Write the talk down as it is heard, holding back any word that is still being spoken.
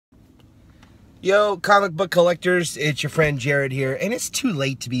Yo, comic book collectors, it's your friend Jared here, and it's too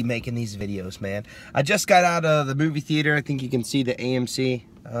late to be making these videos, man. I just got out of the movie theater. I think you can see the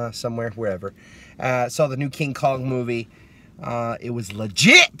AMC somewhere, wherever. Saw the new King Kong movie. It was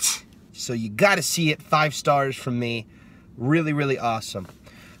legit, so you got to see it. 5 stars from me. Really, really awesome.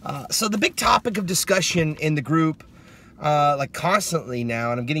 So the big topic of discussion in the group, like constantly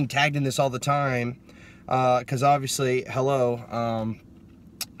now, and I'm getting tagged in this all the time, because obviously, hello,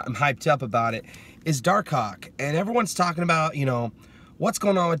 I'm hyped up about it, is DARKHAWK. And everyone's talking about, you know, what's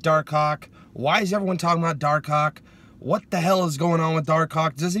going on with DARKHAWK? Why is everyone talking about DARKHAWK? What the hell is going on with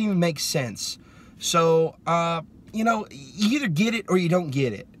DARKHAWK? Doesn't even make sense. So, you know, you either get it or you don't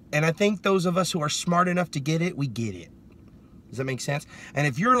get it. And I think those of us who are smart enough to get it, we get it. Does that make sense? And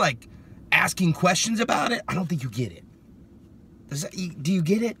if you're like asking questions about it, I don't think you get it. Do you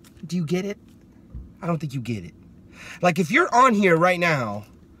get it? Do you get it? I don't think you get it. Like if you're on here right now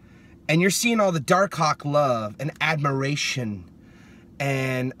and you're seeing all the DARKHAWK love and admiration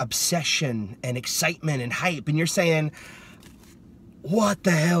and obsession and excitement and hype, and you're saying, what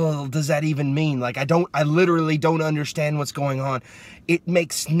the hell does that even mean? Like I literally don't understand what's going on. It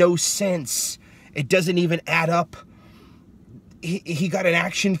makes no sense. It doesn't even add up. He got an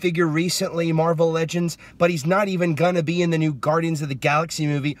action figure recently, Marvel Legends, but he's not even gonna be in the new Guardians of the Galaxy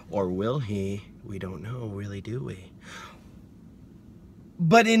movie. Or will he? We don't know, really, do we?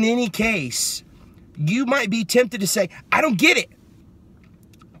 But in any case, you might be tempted to say, I don't get it.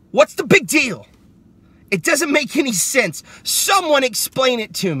 What's the big deal? It doesn't make any sense. Someone explain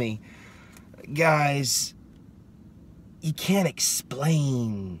it to me. Guys, you can't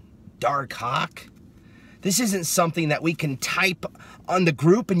explain DARKHAWK. This isn't something that we can type on the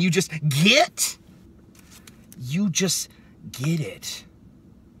group and you just get. You just get it.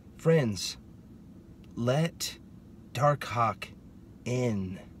 Friends, let DARKHAWK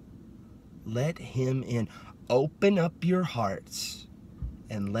in. Let him in. Open up your hearts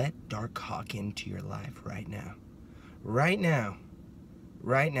and let DARKHAWK into your life right now. Right now.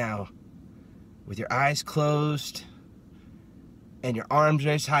 Right now. With your eyes closed and your arms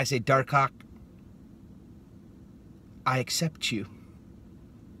raised high, say, DARKHAWK, I accept you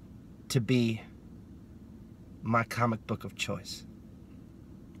to be my comic book of choice.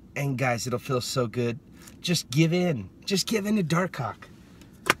 And guys, it'll feel so good. Just give in. Just give in to DARKHAWK.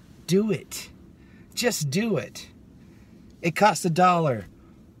 Do it. Just do it. It costs $1.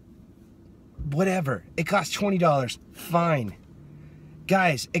 Whatever. It costs $20. Fine.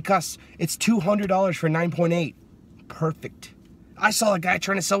 Guys, it's $200 for 9.8. Perfect. I saw a guy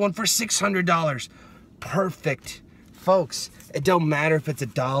trying to sell one for $600. Perfect. Folks, it don't matter if it's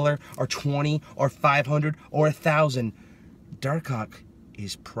 $1 or $20 or $500 or $1,000. DARKHAWK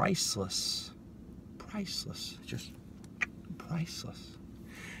is priceless. Priceless. Just priceless.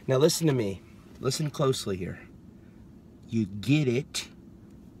 Now listen to me. Listen closely here. You get it.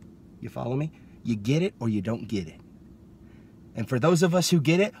 You follow me? You get it or you don't get it. And for those of us who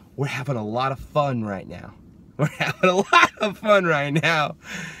get it, we're having a lot of fun right now. We're having a lot of fun right now.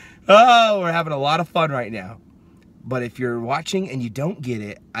 Oh, we're having a lot of fun right now. But if you're watching and you don't get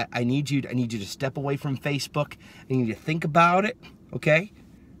it, I need you to step away from Facebook. I need you to think about it, okay?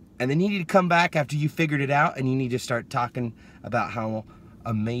 And then you need to come back after you figured it out, and you need to start talking about how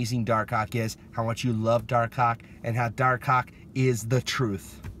amazing DARKHAWK is, how much you love DARKHAWK, and how DARKHAWK is the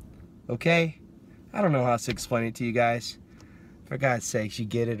truth. Okay? I don't know how else to explain it to you guys. For God's sakes, you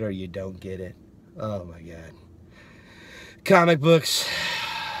get it or you don't get it. Oh my God. Comic books,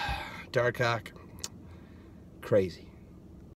 DARKHAWK. Crazy.